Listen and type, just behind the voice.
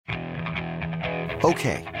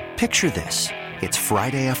Okay, picture this. It's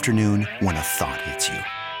Friday afternoon when a thought hits you.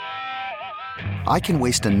 I can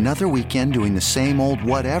waste another weekend doing the same old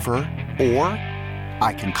whatever, or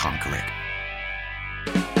I can conquer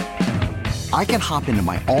it. I can hop into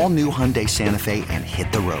my all-new Hyundai Santa Fe and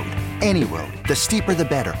hit the road. Any road. The steeper, the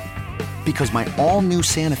better. Because my all-new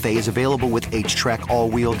Santa Fe is available with H-Track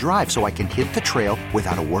all-wheel drive, so I can hit the trail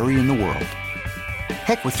without a worry in the world.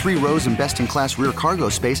 Heck, with 3 rows and best-in-class rear cargo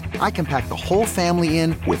space, I can pack the whole family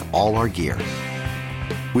in with all our gear.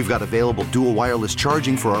 We've got available dual wireless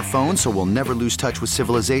charging for our phones, so we'll never lose touch with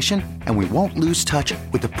civilization, and we won't lose touch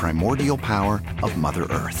with the primordial power of Mother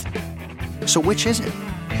Earth. So which is it?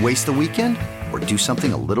 Waste the weekend or do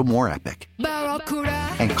something a little more epic?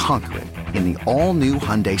 And conquer it in the all-new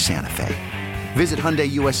Hyundai Santa Fe. Visit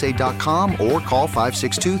HyundaiUSA.com or call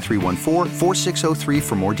 562-314-4603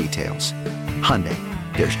 for more details. Hyundai,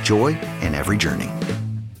 there's joy in every journey.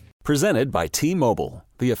 Presented by T-Mobile,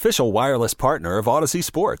 the official wireless partner of Odyssey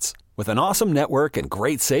Sports. With an awesome network and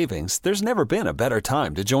great savings, there's never been a better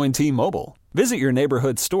time to join T-Mobile. Visit your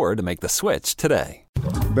neighborhood store to make the switch today.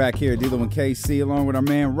 Back here dealing with KC along with our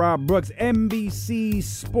man Rob Brooks, NBC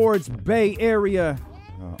Sports Bay Area.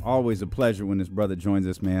 Always a pleasure when this brother joins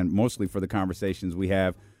us, man, mostly for the conversations we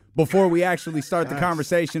have before we actually start the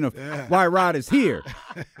conversation of why Rod is here.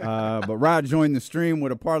 But Rod joined the stream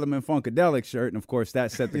with a Parliament Funkadelic shirt, and, of course,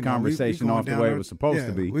 that set the conversation off the way it was supposed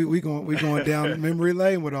to be. We going down memory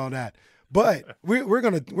lane with all that. But we're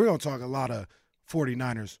gonna talk a lot of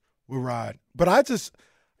 49ers with Rod. But I just,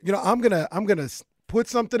 I'm gonna put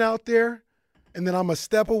something out there, and then I'm gonna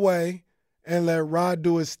step away and let Rod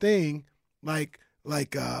do his thing, like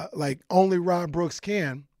only Rod Brooks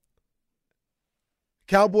can.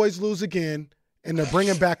 Cowboys lose again, and they're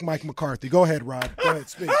bringing back Mike McCarthy. Go ahead, Rod. Go ahead,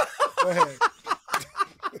 speak. Go ahead.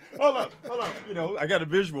 Hold on. I got a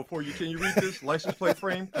visual for you. Can you read this license plate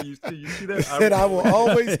frame? Can you see that? It said, I will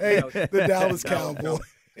always hate the Dallas Cowboys.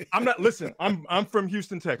 I'm from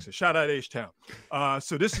Houston, Texas. Shout out H-Town.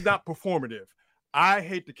 So this is not performative. I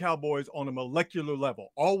hate the Cowboys on a molecular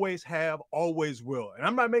level. Always have, always will. And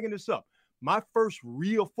I'm not making this up. My first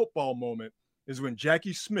real football moment is when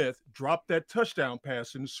Jackie Smith dropped that touchdown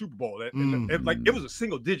pass in the Super Bowl. It was a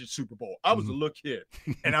single-digit Super Bowl. I was a little kid,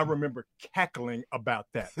 and I remember cackling about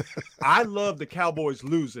that. I love the Cowboys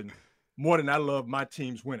losing more than I love my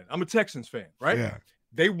teams winning. I'm a Texans fan, right? Yeah.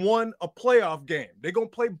 They won a playoff game. They're going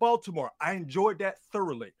to play Baltimore. I enjoyed that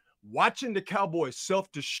thoroughly. Watching the Cowboys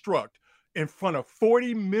self-destruct in front of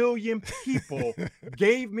 40 million people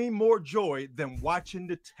gave me more joy than watching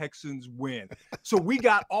the Texans win. So we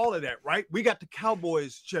got all of that, right? We got the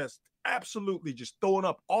Cowboys just absolutely just throwing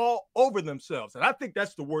up all over themselves. And I think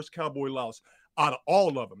that's the worst Cowboy loss out of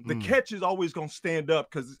all of them. The catch is always going to stand up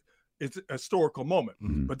because it's a historical moment.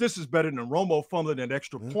 But this is better than Romo fumbling an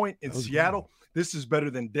extra point in Seattle. This is better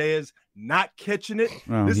than Dez not catching it.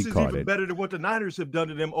 Well, this is even it. better than what the Niners have done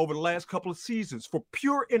to them over the last couple of seasons. For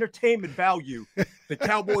pure entertainment value, the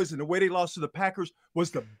Cowboys and the way they lost to the Packers was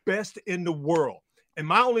the best in the world. And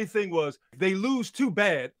my only thing was, they lose too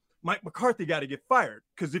bad, Mike McCarthy got to get fired.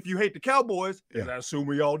 Because if you hate the Cowboys, as I assume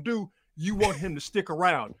we all do, you want him to stick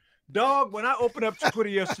around. Dog, when I opened up Twitter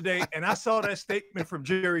yesterday and I saw that statement from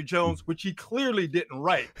Jerry Jones, which he clearly didn't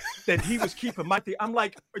write, that he was keeping Mike, I'm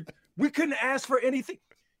like, we couldn't ask for anything.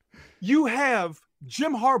 You have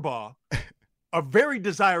Jim Harbaugh, a very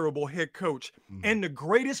desirable head coach, and the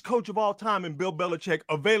greatest coach of all time in Bill Belichick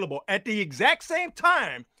available at the exact same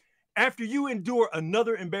time after you endure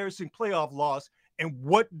another embarrassing playoff loss. And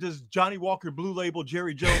what does Johnny Walker Blue Label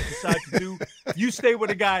Jerry Jones decide to do? You stay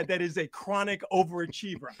with a guy that is a chronic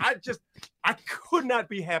overachiever. I could not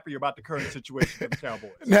be happier about the current situation for the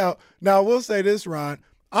Cowboys. Now I will say this, Ron.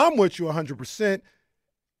 I'm with you 100%.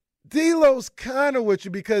 D'Lo's kind of with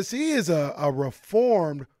you because he is a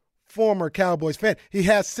reformed former Cowboys fan. He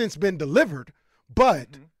has since been delivered, but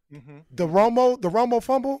the Romo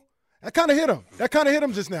fumble, that kind of hit him. That kind of hit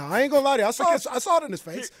him just now. I ain't gonna lie to you. I saw it in his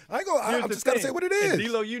face. I'm just gotta say what it is.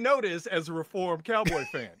 D'Lo, you know this as a reformed Cowboy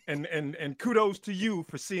fan, and kudos to you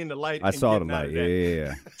for seeing the light. I saw the light.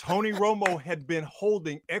 Yeah. Tony Romo had been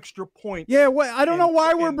holding extra points. Yeah, I don't know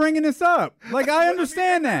why we're bringing this up. Like, I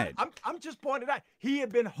understand that. I'm just pointing out he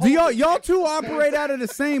had been holding. Y'all two operate out of the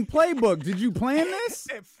same playbook. Did you plan this?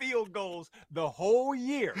 At field goals the whole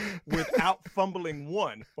year without fumbling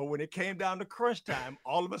one, but when it came down to crunch time,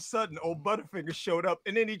 all of a sudden, old Butterfinger showed up,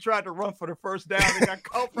 and then he tried to run for the first down and got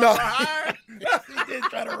caught from behind. He did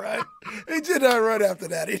try to run. He did not run after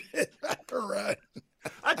that. He did try to run.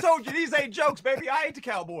 I told you, these ain't jokes, baby. I hate the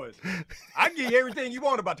Cowboys. I can give you everything you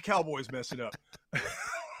want about the Cowboys messing up.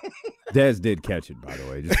 Dez did catch it, by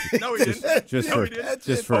the way. No, he didn't. Just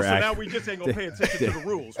for so now we just ain't going to pay attention to the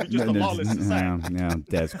rules. We just a lawless society. No,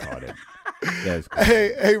 Dez caught it.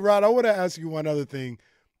 Hey, Rod, I want to ask you one other thing.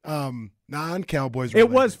 Non-Cowboys related.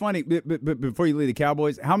 It was funny, but before you leave the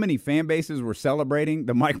Cowboys, how many fan bases were celebrating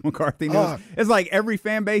the Mike McCarthy news? It's like every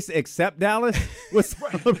fan base except Dallas was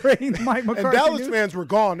celebrating the Mike McCarthy and Dallas news. fans were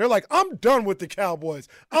gone. They're like, I'm done with the Cowboys.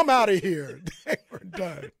 I'm out of here. They were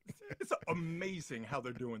done. It's amazing how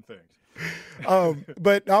they're doing things.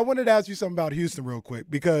 But I wanted to ask you something about Houston real quick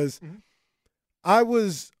because I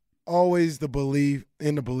was always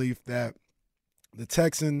in the belief that the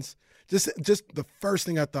Texans – Just the first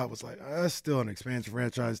thing I thought was like, that's still an expansion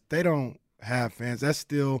franchise. They don't have fans. That's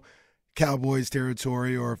still Cowboys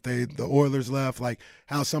territory. Or if the Oilers left, like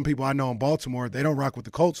how some people I know in Baltimore, they don't rock with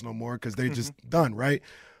the Colts no more because they're just done, right?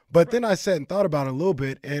 But then I sat and thought about it a little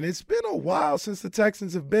bit, and it's been a while since the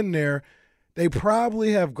Texans have been there. They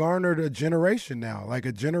probably have garnered a generation now, like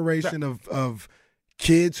a generation of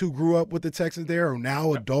kids who grew up with the Texans there are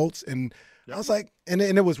now adults. And I was like, and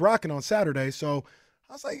it was rocking on Saturday, so –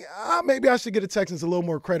 I was like, maybe I should give the Texans a little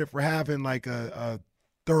more credit for having like a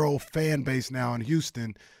thorough fan base now in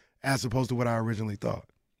Houston as opposed to what I originally thought.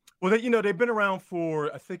 Well, they've been around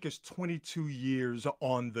for, I think it's 22 years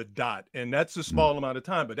on the dot. And that's a small amount of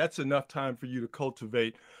time, but that's enough time for you to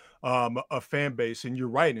cultivate a fan base. And you're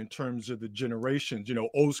right in terms of the generations,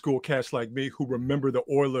 old school cats like me who remember the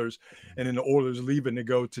Oilers and then the Oilers leaving to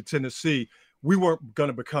go to Tennessee. We weren't going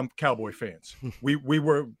to become Cowboy fans. We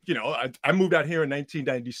were, I moved out here in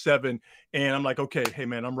 1997 and I'm like, okay, hey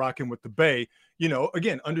man, I'm rocking with the Bay,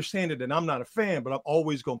 again, understanding that I'm not a fan, but I'm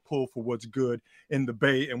always going to pull for what's good in the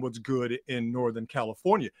Bay and what's good in Northern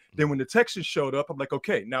California. Then when the Texans showed up, I'm like,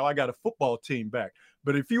 okay, now I got a football team back.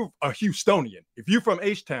 But if you're a Houstonian, if you're from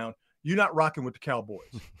H-Town, you're not rocking with the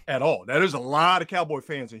Cowboys at all. Now there's a lot of Cowboy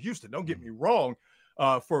fans in Houston. Don't get me wrong.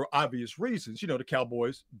 For obvious reasons, the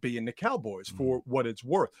Cowboys being the Cowboys for what it's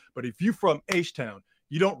worth. But if you're from H-Town,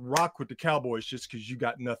 you don't rock with the Cowboys just because you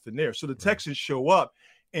got nothing there. So the Texans show up,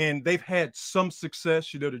 and they've had some success,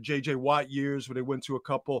 the J.J. Watt years where they went to a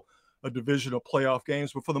couple of divisional playoff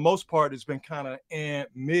games. But for the most part, it's been kind of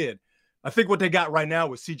mid. I think what they got right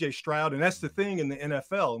now is C.J. Stroud, and that's the thing in the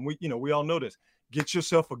NFL. And we all know this. Get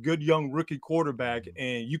yourself a good young rookie quarterback,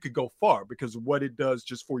 and you could go far because of what it does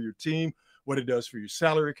just for your team, what it does for your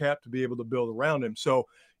salary cap to be able to build around him. So,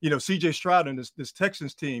 C.J. Stroud and this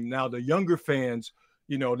Texans team, now the younger fans,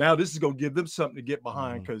 now this is going to give them something to get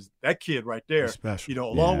behind because that kid right there,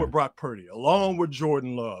 along with Brock Purdy, along with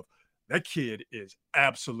Jordan Love, that kid is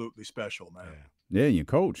absolutely special, man. Yeah, you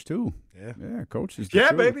coach too. Yeah, coaches.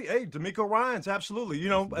 Yeah, baby. Hey, D'Amico Ryans, absolutely.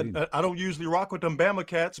 I don't usually rock with them Bama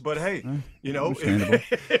cats, but hey,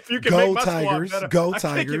 if you can make my Tigers, squad better, go I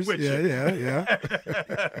Tigers. Kick it with you.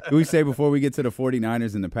 Yeah. Do we say before we get to the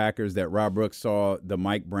 49ers and the Packers that Rob Brooks saw the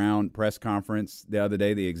Mike Brown press conference the other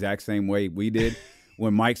day the exact same way we did?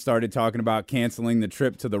 When Mike started talking about canceling the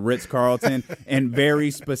trip to the Ritz-Carlton and very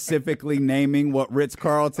specifically naming what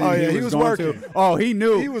Ritz-Carlton he was going working. to. Oh, he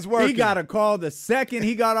knew. He was working. He got a call the second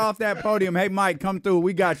he got off that podium. Hey, Mike, come through.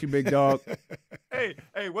 We got you, big dog. Hey,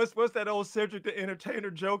 what's that old Cedric the Entertainer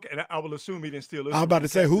joke? And I will assume he didn't steal it. I'm about to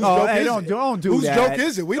say, whose joke is it? Don't do whose that. joke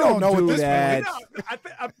is it? We don't know at this point.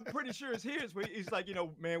 I'm pretty sure it's his. He's like,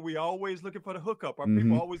 man, we always looking for the hookup. Our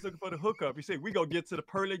people always looking for the hookup. He said, we go get to the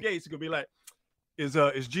pearly gates. It's going to be like,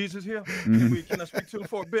 Is Jesus here? Can I speak to him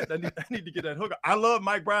for a bit? I need to get that hookup. I love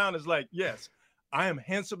Mike Brown. Is like, yes, I am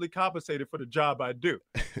handsomely compensated for the job I do,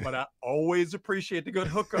 but I always appreciate the good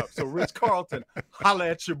hookup. So Ritz-Carlton, holla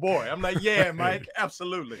at your boy. I'm like, yeah, Mike,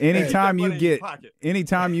 absolutely. Anytime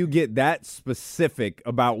you get that specific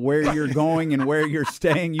about where you're going and where you're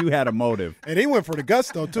staying, you had a motive. And he went for the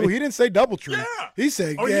gusto too. He didn't say DoubleTree. Yeah. He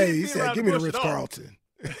said, he said, give me the Ritz-Carlton.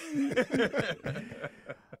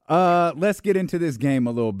 Let's get into this game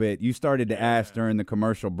a little bit. You started to ask during the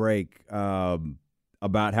commercial break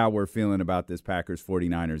about how we're feeling about this Packers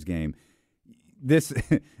 49ers game.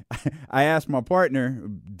 I asked my partner,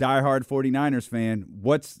 diehard 49ers fan,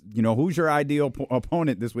 who's your ideal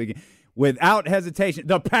opponent this weekend? Without hesitation,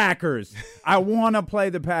 the Packers. I want to play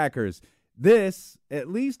the Packers. This, at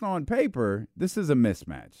least on paper, this is a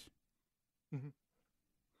mismatch. Mm-hmm.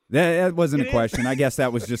 That wasn't a question. I guess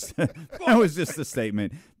that was just a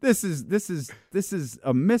statement. This is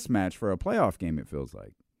a mismatch for a playoff game. It feels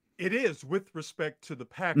like it is with respect to the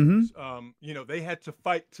Packers. They had to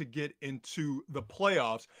fight to get into the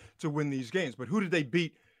playoffs to win these games. But who did they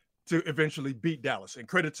beat to eventually beat Dallas? And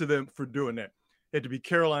credit to them for doing that. It had to be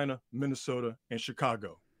Carolina, Minnesota, and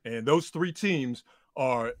Chicago. And those three teams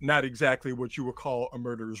are not exactly what you would call a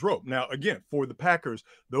murderer's row. Now, again, for the Packers,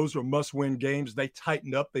 those are must-win games. They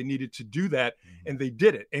tightened up. They needed to do that, and they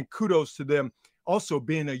did it. And kudos to them also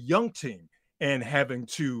being a young team and having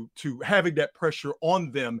having that pressure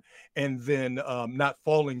on them and then not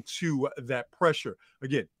falling to that pressure.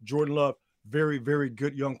 Again, Jordan Love, very, very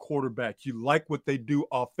good young quarterback. You like what they do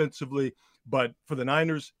offensively, but for the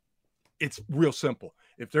Niners, it's real simple.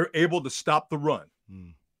 If they're able to stop the run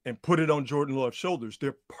and put it on Jordan Love's shoulders,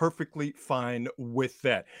 they're perfectly fine with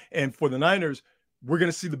that. And for the Niners, we're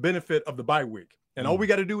going to see the benefit of the bye week. And all we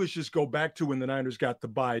got to do is just go back to when the Niners got the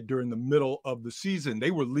bye during the middle of the season.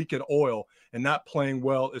 They were leaking oil and not playing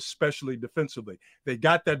well, especially defensively. They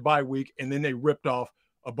got that bye week, and then they ripped off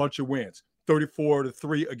a bunch of wins.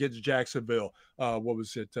 34-3 against Jacksonville.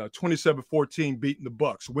 27-14 beating the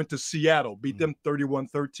Bucks. Went to Seattle, beat them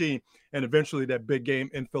 31-13, and eventually that big game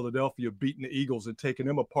in Philadelphia, beating the Eagles and taking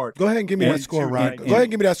them apart. Go ahead and give me that score, Rod. Go ahead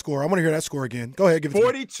and give me that score. I want to hear that score again. Go ahead, give it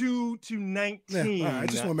 42-19. Yeah, I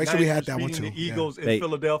just want to make sure we had that one too. The Eagles in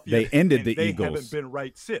Philadelphia. They ended the Eagles. They haven't been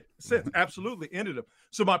right since. Absolutely ended them.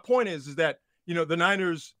 So my point is that the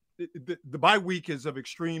Niners. The bye week is of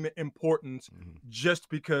extreme importance just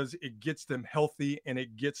because it gets them healthy and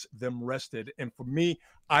it gets them rested. And for me,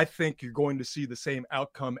 I think you're going to see the same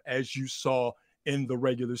outcome as you saw in the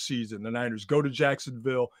regular season. The Niners go to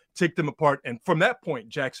Jacksonville, take them apart. And from that point,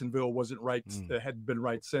 Jacksonville wasn't right, hadn't been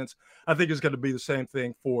right since. I think it's going to be the same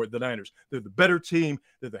thing for the Niners. They're the better team.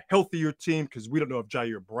 They're the healthier team because we don't know if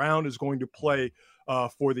Jair Brown is going to play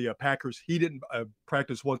for the Packers. He didn't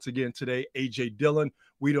practice once again today. A.J. Dillon,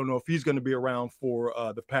 we don't know if he's going to be around for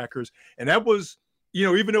the Packers. And that was,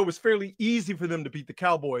 even though it was fairly easy for them to beat the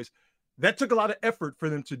Cowboys, that took a lot of effort for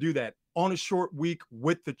them to do that on a short week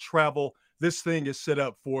with the travel. This thing is set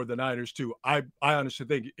up for the Niners too. I honestly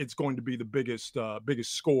think it's going to be the biggest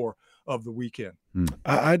score of the weekend.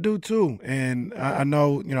 I do too. And I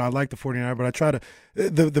know, I like the 49ers, but I try to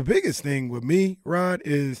the biggest thing with me, Rod,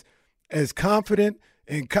 is as confident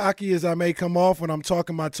and cocky as I may come off when I'm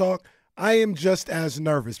talking my talk, I am just as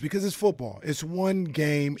nervous because it's football. It's one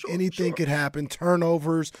game. Anything could happen.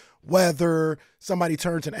 Turnovers, weather, somebody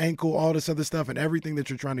turns an ankle, all this other stuff, and everything that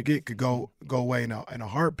you're trying to get could go away in a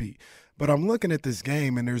heartbeat. But I'm looking at this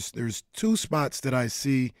game, and there's two spots that I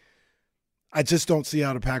see I just don't see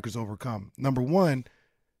how the Packers overcome. Number one,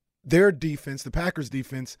 their defense, the Packers'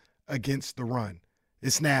 defense against the run.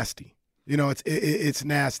 It's nasty. It's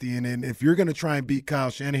nasty. And if you're going to try and beat Kyle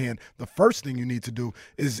Shanahan, the first thing you need to do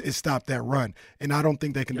is stop that run. And I don't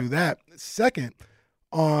think they can do that. Second,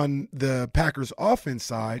 on the Packers' offense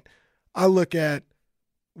side, I look at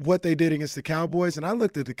what they did against the Cowboys, and I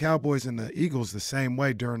looked at the Cowboys and the Eagles the same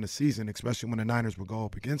way during the season, especially when the Niners would go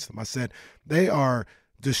up against them. I said they are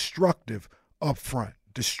destructive up front,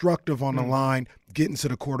 destructive on the line, getting to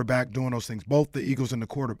the quarterback, doing those things, both the Eagles and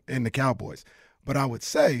the Cowboys. But I would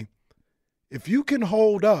say if you can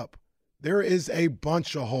hold up, there is a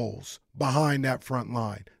bunch of holes behind that front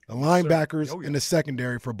line. The linebackers and the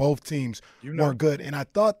secondary for both teams weren't good. And I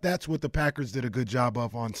thought that's what the Packers did a good job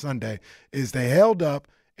of on Sunday, is they held up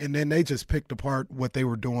and then they just picked apart what they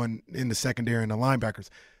were doing in the secondary and the linebackers.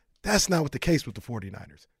 That's not what the case with the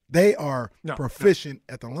 49ers. They are proficient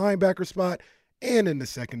at the linebacker spot and in the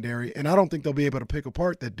secondary, and I don't think they'll be able to pick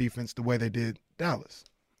apart that defense the way they did Dallas.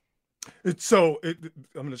 I'm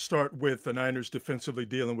going to start with the Niners defensively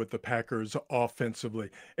dealing with the Packers offensively.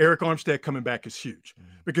 Eric Armstead coming back is huge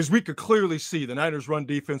because we could clearly see the Niners run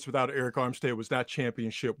defense without Eric Armstead was not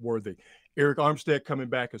championship worthy. Eric Armstead coming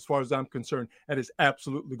back, as far as I'm concerned, that is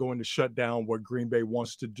absolutely going to shut down what Green Bay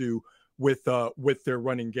wants to do with their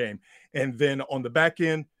running game. And then on the back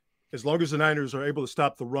end, as long as the Niners are able to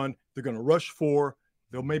stop the run, they're going to rush for.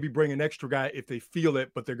 They'll maybe bring an extra guy if they feel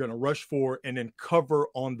it, but they're going to rush for and then cover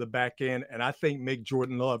on the back end. And I think make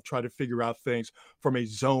Jordan Love try to figure out things from a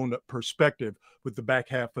zone perspective with the back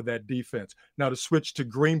half of that defense. Now to switch to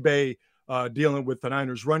Green Bay dealing with the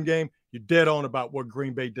Niners run game, you're dead on about what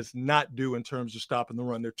Green Bay does not do in terms of stopping the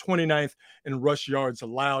run. They're 29th in rush yards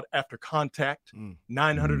allowed after contact,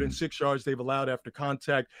 906 yards they've allowed after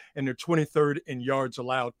contact, and they're 23rd in yards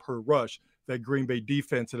allowed per rush. That Green Bay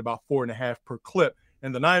defense at about 4.5 per clip.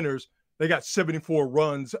 And the Niners, they got 74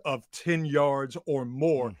 runs of 10 yards or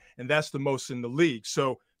more, and that's the most in the league.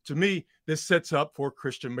 So to me, this sets up for a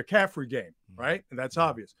Christian McCaffrey game, right? And that's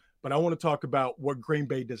obvious. But I want to talk about what Green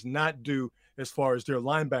Bay does not do as far as their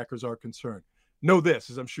linebackers are concerned. Know this,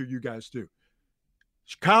 as I'm sure you guys do.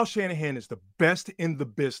 Kyle Shanahan is the best in the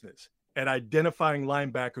business at identifying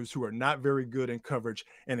linebackers who are not very good in coverage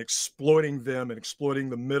and exploiting them and exploiting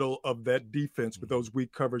the middle of that defense with those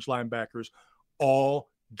weak coverage linebackers all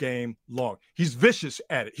game long. He's vicious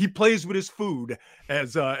at it. He plays with his food,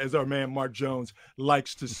 as our man Mark Jones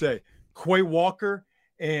likes to say. Quay Walker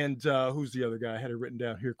and who's the other guy? I had it written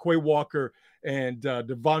down here. Quay Walker and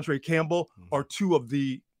Devondre Campbell are two of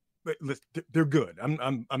the. They're good.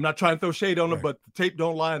 I'm not trying to throw shade on them, but the tape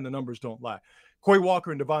don't lie and the numbers don't lie. Quay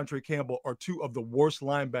Walker and Devondre Campbell are two of the worst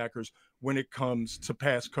linebackers when it comes to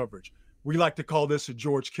pass coverage. We like to call this a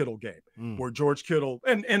George Kittle game, where George Kittle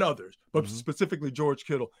and others, but specifically George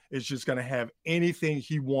Kittle, is just going to have anything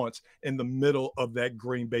he wants in the middle of that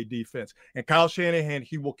Green Bay defense. And Kyle Shanahan,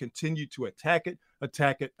 he will continue to attack it.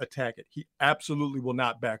 He absolutely will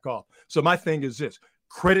not back off. So my thing is this: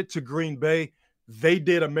 credit to Green Bay. They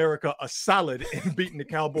did America a solid in beating the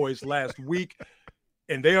Cowboys last week.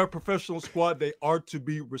 And they are a professional squad. They are to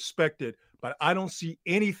be respected. But I don't see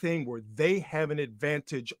anything where they have an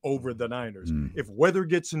advantage over the Niners. If weather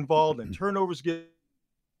gets involved and turnovers get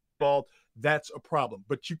involved, that's a problem.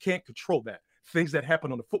 But you can't control that. Things that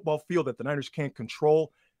happen on the football field that the Niners can't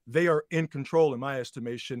control, they are in control, in my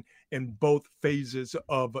estimation, in both phases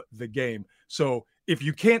of the game. So if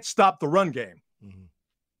you can't stop the run game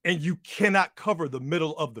and you cannot cover the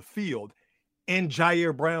middle of the field, and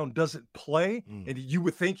Jair Brown doesn't play, and you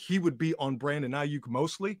would think he would be on Brandon Ayuk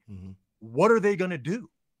mostly, what are they going to do?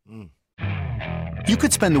 You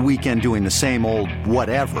could spend the weekend doing the same old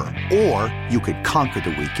whatever, or you could conquer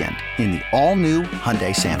the weekend in the all-new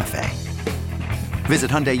Hyundai Santa Fe.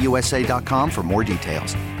 Visit HyundaiUSA.com for more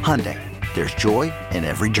details. Hyundai, there's joy in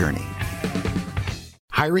every journey.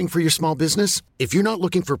 Hiring for your small business? If you're not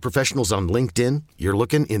looking for professionals on LinkedIn, you're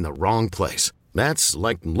looking in the wrong place. That's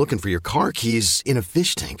like looking for your car keys in a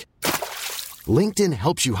fish tank. LinkedIn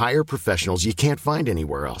helps you hire professionals you can't find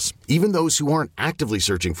anywhere else, even those who aren't actively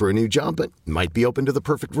searching for a new job but might be open to the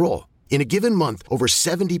perfect role. In a given month, over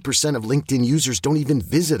 70% of LinkedIn users don't even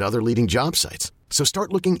visit other leading job sites. So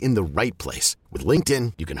start looking in the right place. With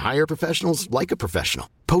LinkedIn, you can hire professionals like a professional.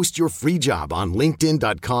 Post your free job on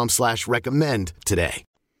linkedin.com/recommend today.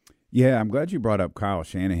 Yeah, I'm glad you brought up Kyle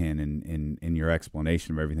Shanahan in your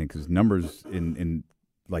explanation of everything, because numbers in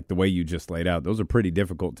like the way you just laid out, those are pretty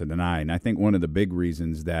difficult to deny. And I think one of the big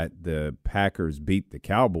reasons that the Packers beat the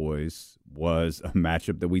Cowboys was a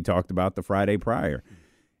matchup that we talked about the Friday prior.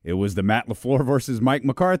 It was the Matt LaFleur versus Mike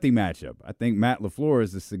McCarthy matchup. I think Matt LaFleur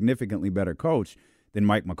is a significantly better coach than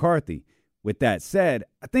Mike McCarthy. With that said,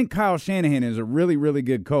 I think Kyle Shanahan is a really, really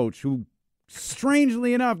good coach who,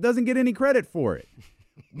 strangely enough, doesn't get any credit for it.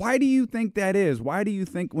 Why do you think that is? Why do you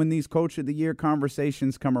think when these Coach of the Year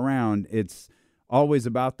conversations come around, it's always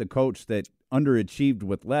about the coach that underachieved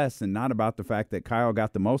with less and not about the fact that Kyle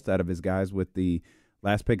got the most out of his guys with the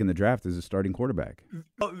last pick in the draft as a starting quarterback?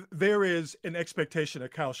 There is an expectation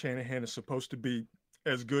that Kyle Shanahan is supposed to be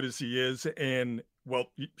as good as he is. And, well,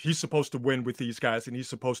 he's supposed to win with these guys, and he's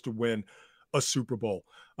supposed to win a Super Bowl.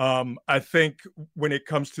 I think when it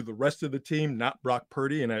comes to the rest of the team, not Brock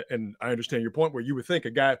Purdy, and I understand your point where you would think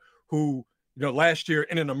a guy who, last year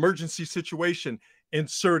in an emergency situation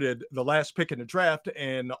inserted the last pick in the draft,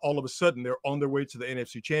 and all of a sudden they're on their way to the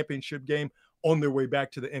NFC Championship game, on their way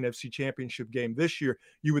back to the NFC Championship game this year.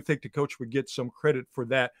 You would think the coach would get some credit for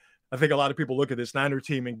that. I think a lot of people look at this Niner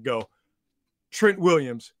team and go, Trent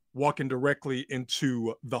Williams walking directly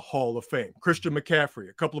into the Hall of Fame. Christian McCaffrey,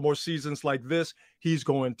 a couple of more seasons like this, he's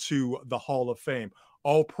going to the Hall of Fame.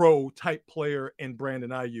 All-Pro type player in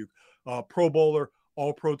Brandon Ayuk. Pro Bowler,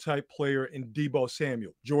 All-Pro type player in Deebo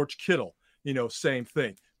Samuel. George Kittle, same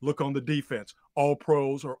thing. Look on the defense.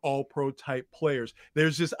 All-Pros or All-Pro type players.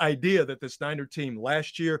 There's this idea that this Niner team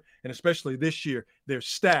last year, and especially this year, they're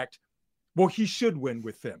stacked. Well, he should win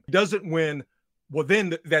with them. He doesn't win, well,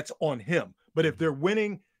 then that's on him. But if they're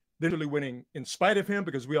winning, they're really winning in spite of him,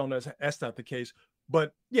 because we all know that's not the case.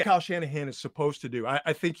 But yeah, Kyle Shanahan is supposed to do.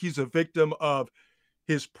 I think he's a victim of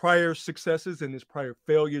his prior successes and his prior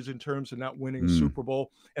failures in terms of not winning a Super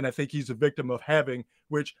Bowl. And I think he's a victim of having,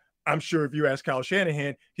 which I'm sure if you ask Kyle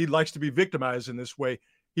Shanahan, he likes to be victimized in this way.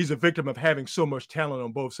 He's a victim of having so much talent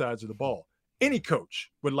on both sides of the ball. Any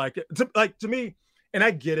coach would like it. To me, and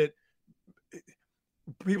I get it,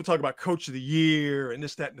 people talk about coach of the year and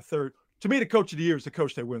this, that, and the third. To me, the coach of the year is the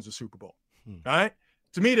coach that wins the Super Bowl. All right.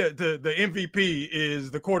 To me, the MVP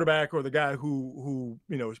is the quarterback or the guy who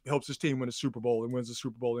helps his team win a Super Bowl and wins the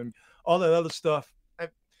Super Bowl, and all that other stuff.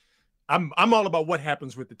 I'm all about what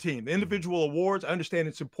happens with the team. The individual awards, I understand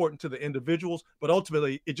it's important to the individuals, but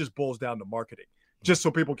ultimately it just boils down to marketing. Just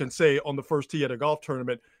so people can say on the first tee at a golf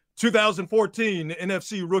tournament, 2014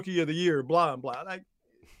 NFC Rookie of the Year, blah, blah.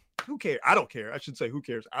 Who cares? I don't care. I should say, who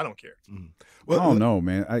cares? I don't care. Well, I don't know,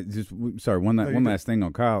 man. One last thing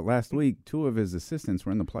on Kyle. Last week, two of his assistants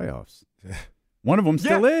were in the playoffs. One of them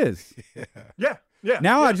still is. Yeah.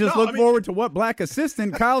 Now I just look forward to what black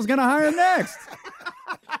assistant Kyle's going to hire next.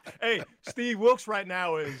 Hey, Steve Wilkes right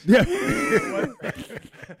now is. Yeah.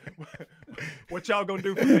 What y'all gonna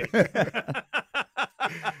do for me?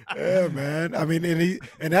 Yeah, man. I mean,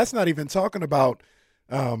 and that's not even talking about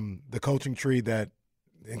the coaching tree that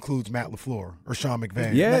includes Matt LaFleur or Sean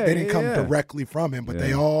McVay. Yeah, they didn't come directly from him, but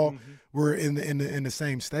they all were in the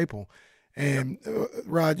same staple. And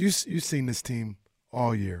Rod, you've seen this team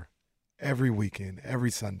all year, every weekend,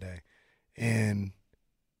 every Sunday, and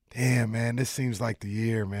damn, man, this seems like the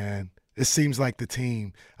year, man. This seems like the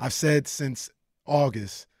team. I've said since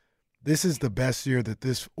August, this is the best year that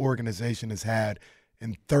this organization has had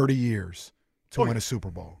in 30 years to win a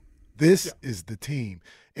Super Bowl. This is the team.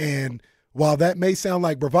 And while that may sound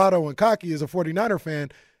like bravado and cocky as a 49er fan,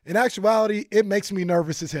 in actuality, it makes me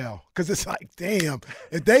nervous as hell because it's like, damn,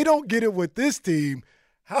 if they don't get it with this team,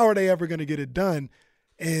 how are they ever going to get it done?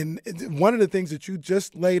 And one of the things that you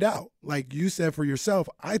just laid out, like you said for yourself,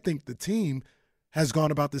 I think the team has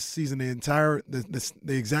gone about this season the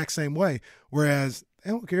exact same way, whereas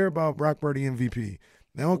they don't care about Brock Purdy MVP.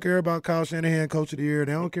 They don't care about Kyle Shanahan Coach of the Year.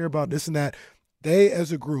 They don't care about this and that. They,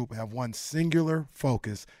 as a group, have one singular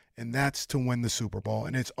focus, and that's to win the Super Bowl.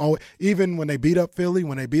 And it's always, even when they beat up Philly,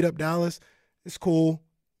 when they beat up Dallas, it's cool,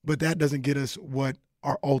 but that doesn't get us what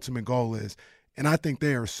our ultimate goal is. And I think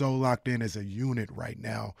they are so locked in as a unit right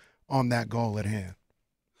now on that goal at hand.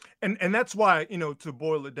 And that's why, to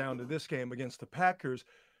boil it down to this game against the Packers,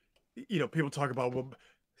 people talk about, well,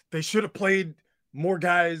 they should have played more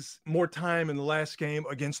guys, more time in the last game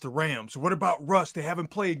against the Rams. What about Russ? They haven't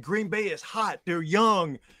played. Green Bay is hot. They're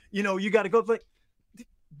young. You got to go. Like,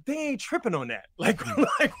 they ain't tripping on that. Like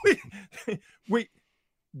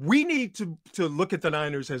we need to look at the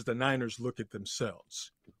Niners as the Niners look at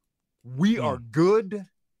themselves. We are good.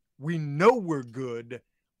 We know we're good.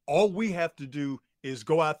 All we have to do is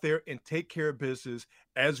go out there and take care of business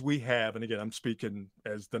as we have. And again, I'm speaking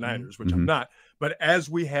as the Niners, which I'm not, but as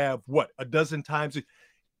we have, a dozen times,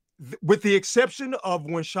 with the exception of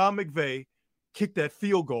when Sean McVay kicked that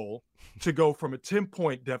field goal to go from a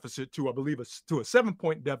 10-point deficit to, I believe, to a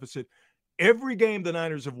 7-point deficit, every game the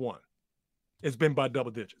Niners have won has been by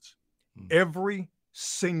double digits. Every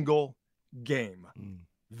single game.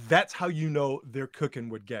 That's how you know they're cooking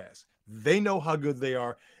with gas. They know how good they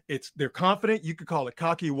are. They're confident. You could call it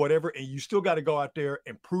cocky or whatever, and you still got to go out there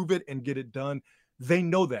and prove it and get it done. They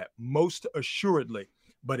know that most assuredly.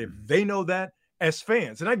 But if they know that as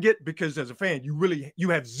fans, and I get, because as a fan, you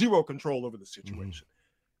have zero control over the situation.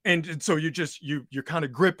 And so you're kind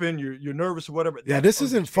of gripping, you're nervous or whatever. Yeah, this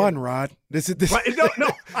isn't fun, Rod. This. Right? No.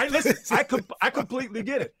 Listen, I completely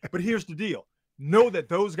get it. But here's the deal. Know that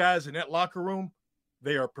those guys in that locker room,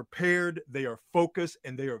 they are prepared, they are focused,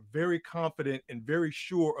 and they are very confident and very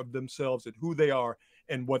sure of themselves and who they are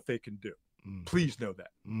and what they can do. Please know that.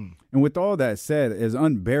 And with all that said, as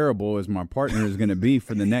unbearable as my partner is going to be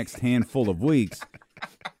for the next handful of weeks,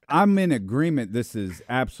 I'm in agreement this is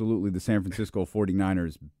absolutely the San Francisco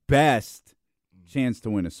 49ers' best chance to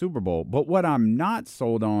win a Super Bowl. But what I'm not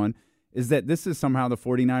sold on is that this is somehow the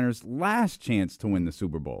 49ers' last chance to win the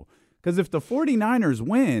Super Bowl. Because if the 49ers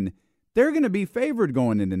win, they're going to be favored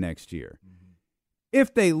going into next year.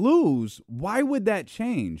 If they lose, why would that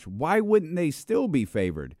change? Why wouldn't they still be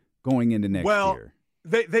favored going into next year?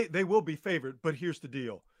 They will be favored, but here's the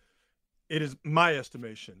deal. It is my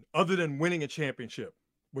estimation, other than winning a championship,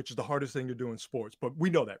 which is the hardest thing to do in sports, but we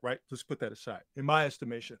know that, right? Let's put that aside. In my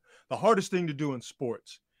estimation, the hardest thing to do in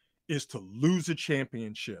sports is to lose a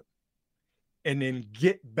championship and then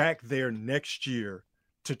get back there next year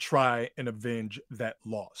to try and avenge that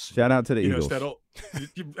loss. Shout out to the Eagles.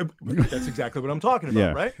 That's exactly what I'm talking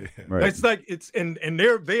about, right? Right. It's like and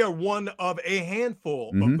they are one of a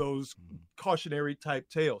handful of those cautionary type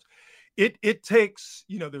tales. It takes,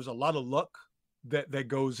 there's a lot of luck that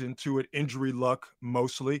goes into it, injury luck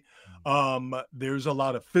mostly. There's a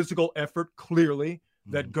lot of physical effort, clearly,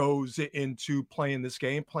 that goes into playing this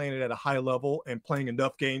game, playing it at a high level and playing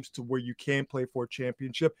enough games to where you can play for a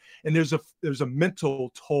championship. And there's a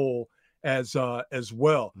mental toll as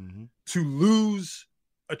well to lose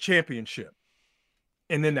a championship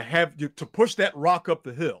and then to push that rock up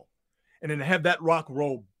the hill and then to have that rock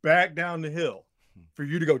roll back down the hill for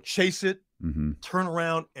you to go chase it, turn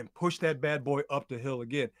around and push that bad boy up the hill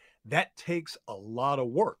again. That takes a lot of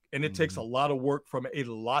work, and it takes a lot of work from a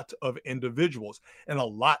lot of individuals, and a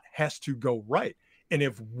lot has to go right. And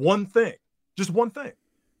if just one thing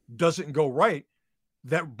doesn't go right,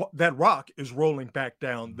 that rock is rolling back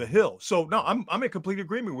down the hill. So no, I'm in complete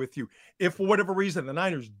agreement with you. If for whatever reason the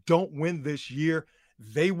Niners don't win this year,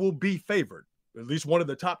 they will be favored. at least one of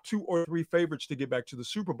the top 2 or 3 favorites to get back to the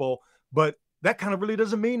Super Bowl. But that kind of really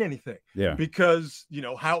doesn't mean anything. Yeah. Because,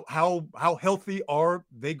 how healthy are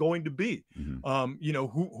they going to be? Mm-hmm.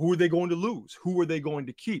 Who are they going to lose? Who are they going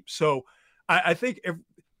to keep? So I think if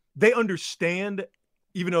they understand,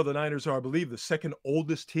 even though the Niners are, I believe, the second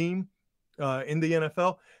oldest team in the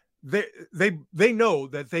NFL, they know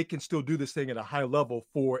that they can still do this thing at a high level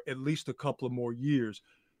for at least a couple of more years.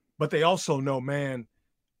 But they also know, man,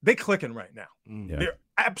 they're clicking right now. Yeah. They're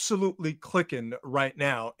absolutely clicking right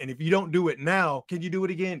now. And if you don't do it now, can you do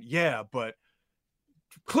it again? Yeah, but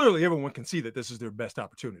clearly everyone can see that this is their best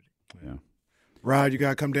opportunity. Yeah. Rod, you got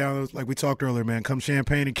to come down, like we talked earlier, man. Come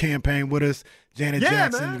champagne and campaign with us. Janet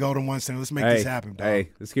Jackson, man. Golden One Center. Let's make this happen, dog. Hey,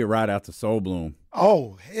 let's get Rod out to Soul Bloom.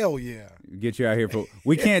 Oh, hell yeah. Get you out here.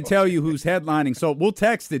 We can't tell you who's headlining, so we'll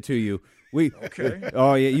text it to you. Okay.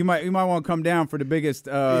 Oh yeah, you might want to come down for the biggest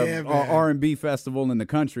R&B festival in the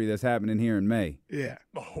country that's happening here in May. Yeah.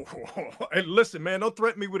 Oh, hey, listen, man, don't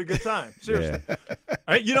threaten me with a good time. Seriously.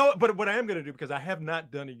 Yeah. But what I am going to do, because I have not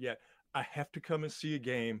done it yet, I have to come and see a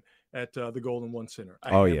game at the Golden One Center.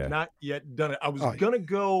 I have not yet done it. I was going to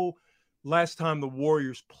go last time the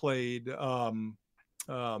Warriors played.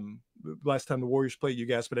 Last time the Warriors played you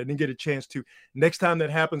guys, but I didn't get a chance to. Next time that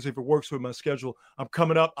happens, if it works with my schedule, I'm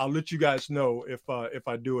coming up. I'll let you guys know if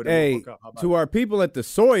I do it. Hey, to our people at the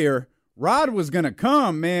Sawyer, Rod was going to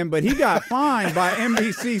come, man, but he got fined by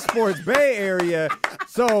NBC Sports Bay Area.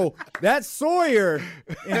 So that Sawyer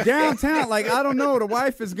in downtown, I don't know, the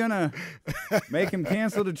wife is going to make him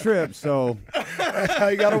cancel the trip. So that's how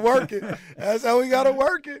you got to work it. That's how we got to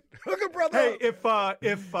work it. Look at brother. Hey, if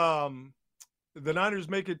the Niners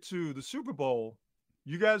make it to the Super Bowl,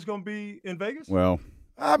 you guys going to be in Vegas? Well,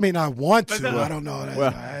 I mean, I want to. I don't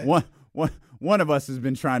know. One of us has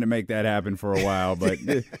been trying to make that happen for a while, but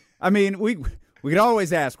I mean, we could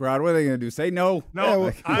always ask, Rod, what are they going to do? Say no?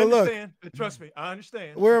 No, I understand. Trust me, I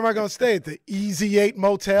understand. Where am I going to stay? At the Easy 8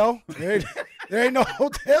 Motel? There ain't no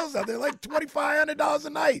hotels out there. Like $2,500 a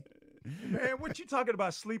night. Man, what you talking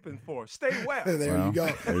about sleeping for? Stay well. There you go.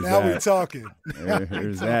 Now we're talking.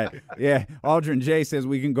 There's that. Yeah, Aldrin J says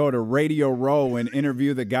we can go to Radio Row and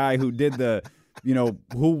interview the guy who did the,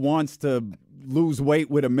 Who Wants to Lose Weight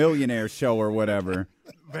with a Millionaire show or whatever.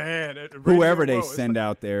 Man, whoever they send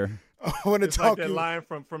out there. I want to talk like that line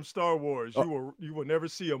from Star Wars. You will never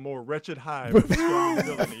see a more wretched hive of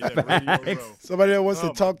villainy than Radio Row. Somebody that wants to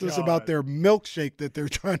talk to us about their milkshake that they're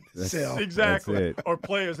trying to sell. Exactly. Or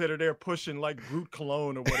players that are there pushing like Groot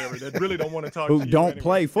Cologne or whatever that really don't want to talk to you. Who don't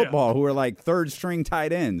play football, who are like third-string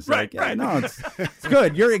tight ends. Right. No, it's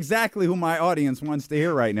good. You're exactly who my audience wants to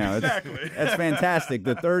hear right now. Exactly. That's fantastic.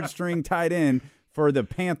 The third-string tight end for the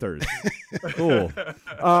Panthers. Cool.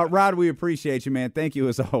 Rod, we appreciate you, man. Thank you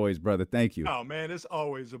as always, brother. Thank you. Oh, man, it's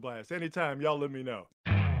always a blast. Anytime, y'all let me know.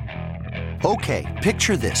 Okay,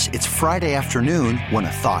 picture this. It's Friday afternoon when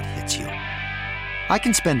a thought hits you. I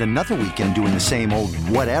can spend another weekend doing the same old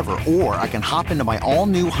whatever, or I can hop into my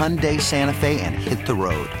all-new Hyundai Santa Fe and hit the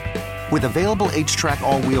road. With available H-Track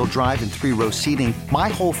all-wheel drive and 3-row seating, my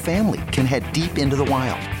whole family can head deep into the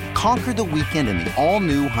wild. Conquer the weekend in the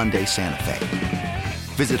all-new Hyundai Santa Fe.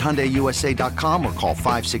 Visit HyundaiUSA.com or call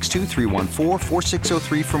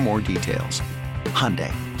 562-314-4603 for more details.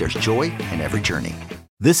 Hyundai, there's joy in every journey.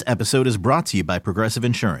 This episode is brought to you by Progressive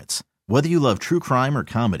Insurance. Whether you love true crime or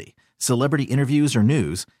comedy, celebrity interviews or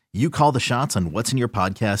news, you call the shots on what's in your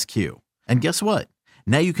podcast queue. And guess what?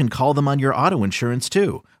 Now you can call them on your auto insurance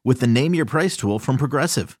too with the Name Your Price tool from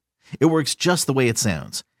Progressive. It works just the way it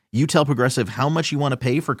sounds. You tell Progressive how much you want to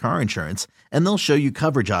pay for car insurance, and they'll show you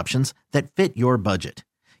coverage options that fit your budget.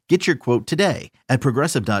 Get your quote today at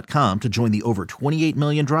Progressive.com to join the over 28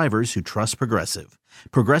 million drivers who trust Progressive.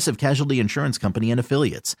 Progressive Casualty Insurance Company and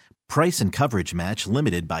Affiliates. Price and coverage match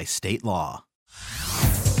limited by state law.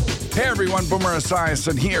 Hey everyone, Boomer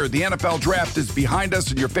Esiason here. The NFL Draft is behind us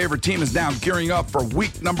and your favorite team is now gearing up for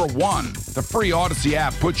week number 1. The free Odyssey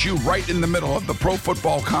app puts you right in the middle of the pro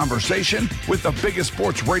football conversation with the biggest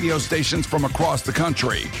sports radio stations from across the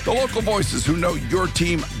country. The local voices who know your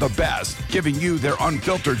team the best, giving you their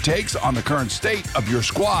unfiltered takes on the current state of your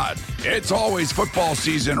squad. It's always football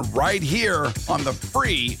season right here on the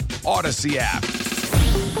free Odyssey app.